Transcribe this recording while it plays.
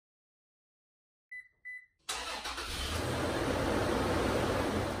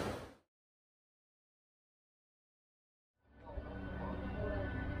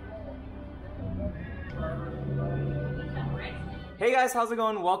Hey guys, how's it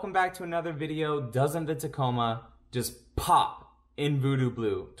going? Welcome back to another video. Doesn't the Tacoma just pop in Voodoo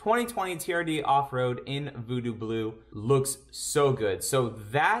Blue? 2020 TRD Off Road in Voodoo Blue looks so good. So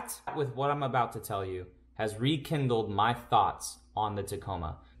that, with what I'm about to tell you, has rekindled my thoughts on the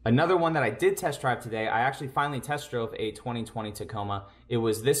Tacoma. Another one that I did test drive today, I actually finally test drove a 2020 Tacoma. It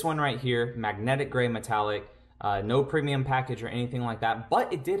was this one right here, magnetic gray metallic. No premium package or anything like that,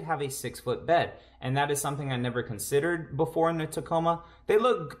 but it did have a 6-foot bed, and that is something I never considered before in the Tacoma. They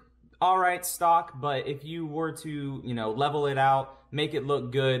look all right stock, but if you were to, level it out, make it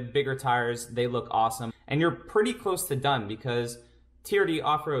look good, bigger tires, they look awesome. And you're pretty close to done because TRD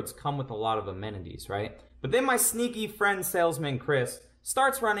off-roads come with a lot of amenities, right? But then my sneaky friend salesman Chris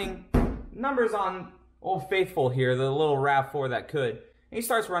starts running numbers on Old Faithful here, the little RAV4 that could. And he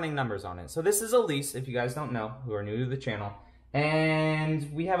starts running numbers on it. So this is a lease, if you guys don't know, who are new to the channel.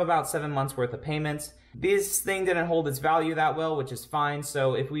 And we have about 7 months worth of payments. This thing didn't hold its value that well, which is fine.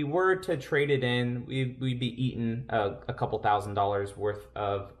 So if we were to trade it in, we'd be eating a couple $1,000s worth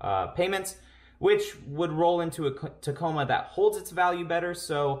of payments, which would roll into a Tacoma that holds its value better.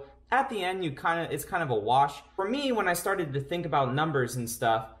 So at the end, it's kind of a wash. For me, when I started to think about numbers and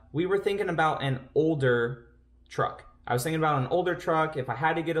stuff, we were thinking about an older truck. I was thinking about an older truck, if I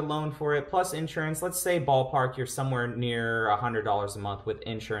had to get a loan for it, plus insurance. Let's say ballpark, you're somewhere near $100 a month with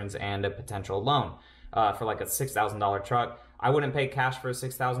insurance and a potential loan for like a $6,000 truck. I wouldn't pay cash for a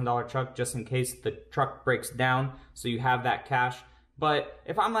 $6,000 truck just in case the truck breaks down, so you have that cash. But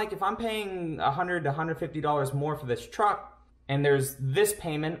if I'm paying $100 to $150 more for this truck, and there's this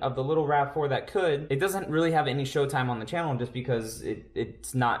payment of the little RAV4 that could, it doesn't really have any showtime on the channel just because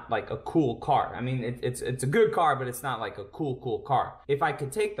it's not like a cool car. I mean, it's a good car, but it's not like a cool car. If I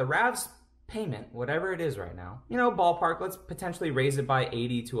could take the RAV's payment, whatever it is right now, ballpark, let's potentially raise it by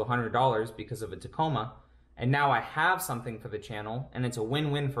 $80 to $100 because of a Tacoma. And now I have something for the channel, and it's a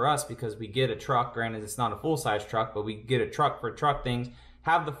win-win for us because we get a truck. Granted, it's not a full-size truck, but we get a truck for truck things,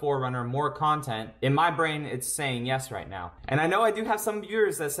 have the 4Runner, more content. In my brain, it's saying yes right now. And I know I do have some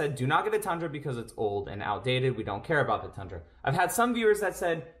viewers that said, do not get a Tundra because it's old and outdated. We don't care about the Tundra. I've had some viewers that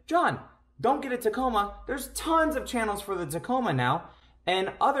said, John, don't get a Tacoma. There's tons of channels for the Tacoma now.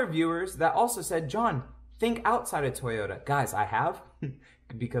 And other viewers that also said, John, think outside of Toyota. Guys, I have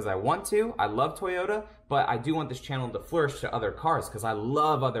because I want to. I love Toyota, but I do want this channel to flourish to other cars because I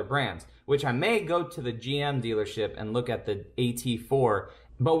love other brands, which I may go to the GM dealership and look at the AT4.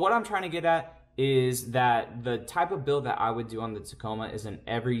 But what I'm trying to get at is that the type of build that I would do on the Tacoma is an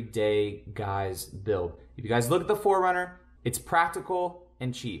everyday guy's build. If you guys look at the 4Runner, it's practical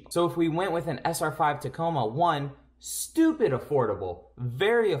and cheap. So if we went with an SR5 Tacoma, one, stupid affordable,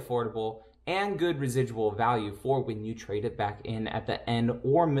 very affordable, and good residual value for when you trade it back in at the end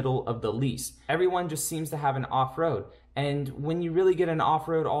or middle of the lease. Everyone just seems to have an off-road. And when you really get an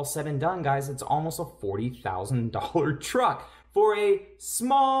off-road all said and done, guys, it's almost a $40,000 truck for a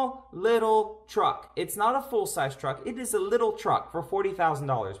small little truck. It's not a full-size truck. It is a little truck for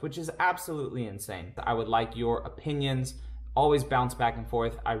 $40,000, which is absolutely insane. I would like your opinions. Always bounce back and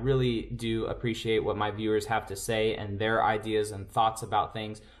forth. I really do appreciate what my viewers have to say and their ideas and thoughts about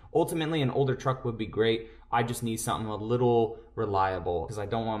things. Ultimately, an older truck would be great. I just need something a little reliable because I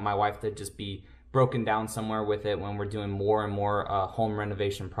don't want my wife to just be broken down somewhere with it when we're doing more and more home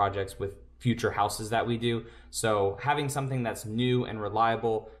renovation projects with future houses that we do. So having something that's new and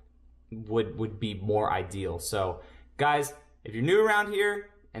reliable would be more ideal. So guys, if you're new around here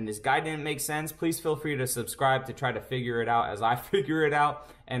and this guide didn't make sense, please feel free to subscribe to try to figure it out as I figure it out,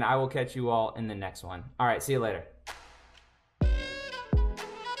 and I will catch you all in the next one. All right, see you later.